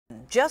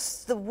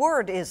Just the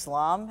word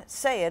Islam,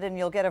 say it, and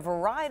you'll get a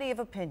variety of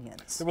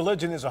opinions. The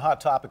religion is a hot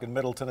topic in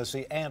Middle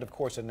Tennessee and, of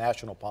course, in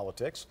national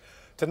politics.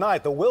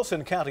 Tonight, the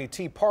Wilson County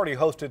Tea Party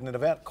hosted an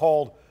event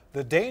called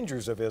The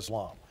Dangers of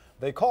Islam.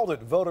 They called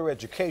it voter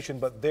education,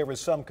 but there is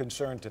some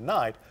concern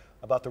tonight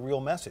about the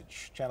real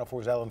message. Channel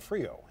 4's Alan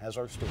Frio has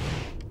our story.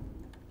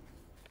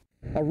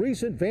 A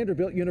recent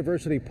Vanderbilt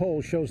University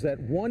poll shows that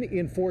 1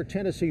 in 4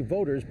 Tennessee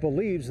voters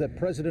believes that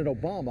President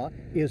Obama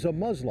is a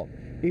Muslim,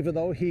 even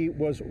though he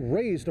was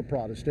raised a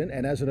Protestant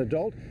and as an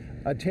adult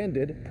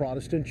attended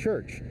Protestant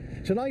church.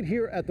 Tonight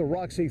here at the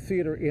Roxy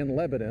Theater in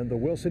Lebanon, the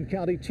Wilson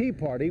County Tea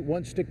Party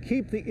wants to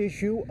keep the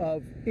issue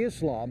of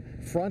Islam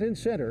front and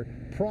center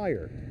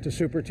prior to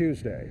Super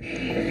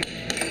Tuesday.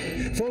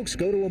 Folks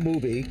go to a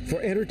movie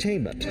for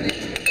entertainment.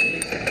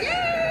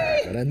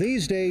 And in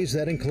these days,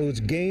 that includes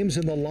games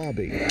in the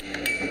lobby.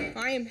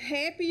 I am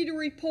happy to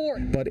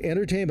report. But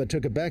entertainment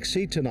took a back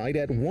seat tonight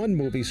at one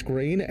movie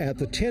screen at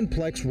the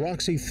Tenn-plex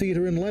Roxy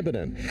Theater in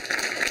Lebanon.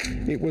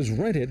 It was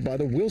rented by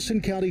the Wilson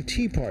County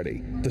Tea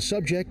Party. The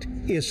subject,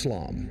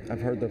 Islam.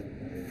 I've heard the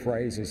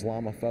phrase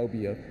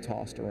Islamophobia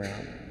tossed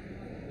around.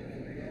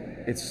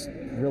 It's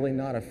really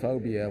not a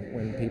phobia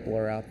when people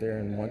are out there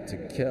and want to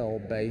kill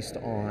based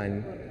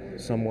on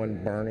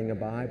someone burning a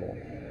Bible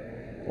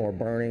or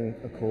burning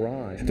a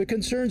Quran. The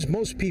concerns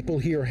most people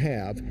here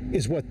have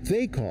is what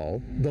they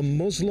call the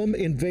Muslim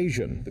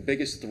invasion. The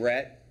biggest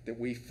threat that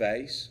we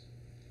face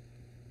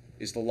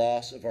is the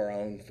loss of our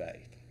own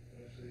faith.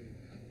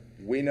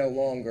 We no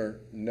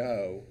longer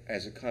know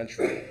as a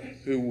country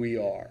who we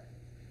are,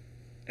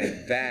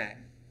 and that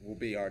will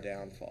be our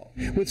downfall.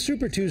 With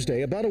Super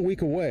Tuesday about a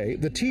week away,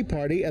 the Tea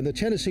Party and the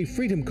Tennessee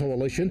Freedom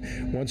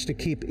Coalition wants to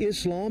keep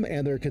Islam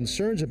and their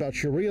concerns about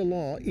Sharia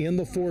law in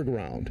the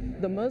foreground.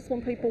 The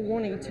Muslim people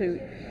wanting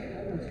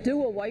to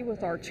do away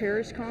with our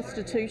cherished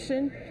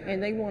Constitution,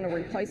 and they want to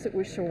replace it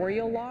with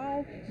Sharia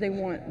law.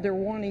 They're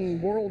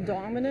wanting world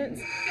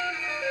dominance.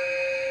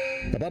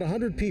 About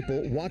 100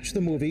 people watched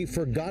the movie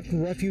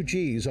Forgotten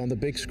Refugees on the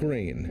big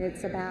screen.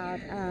 It's about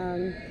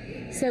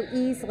so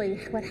easily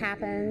what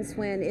happens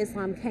when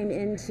Islam came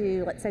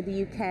into, let's say,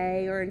 the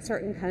UK or in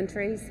certain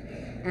countries,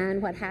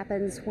 and what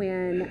happens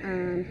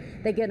when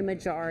they get a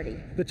majority.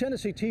 The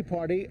Tennessee Tea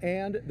Party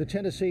and the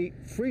Tennessee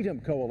Freedom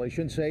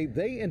Coalition say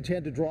they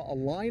intend to draw a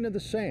line in the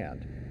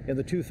sand in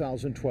the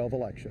 2012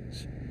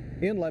 elections.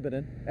 In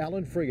Lebanon,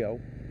 Alan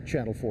Frio,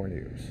 Channel 4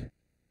 News.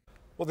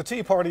 Well, the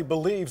Tea Party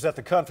believes that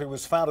the country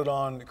was founded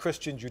on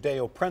Christian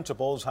Judeo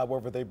principles.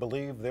 However, they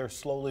believe they're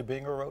slowly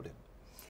being eroded.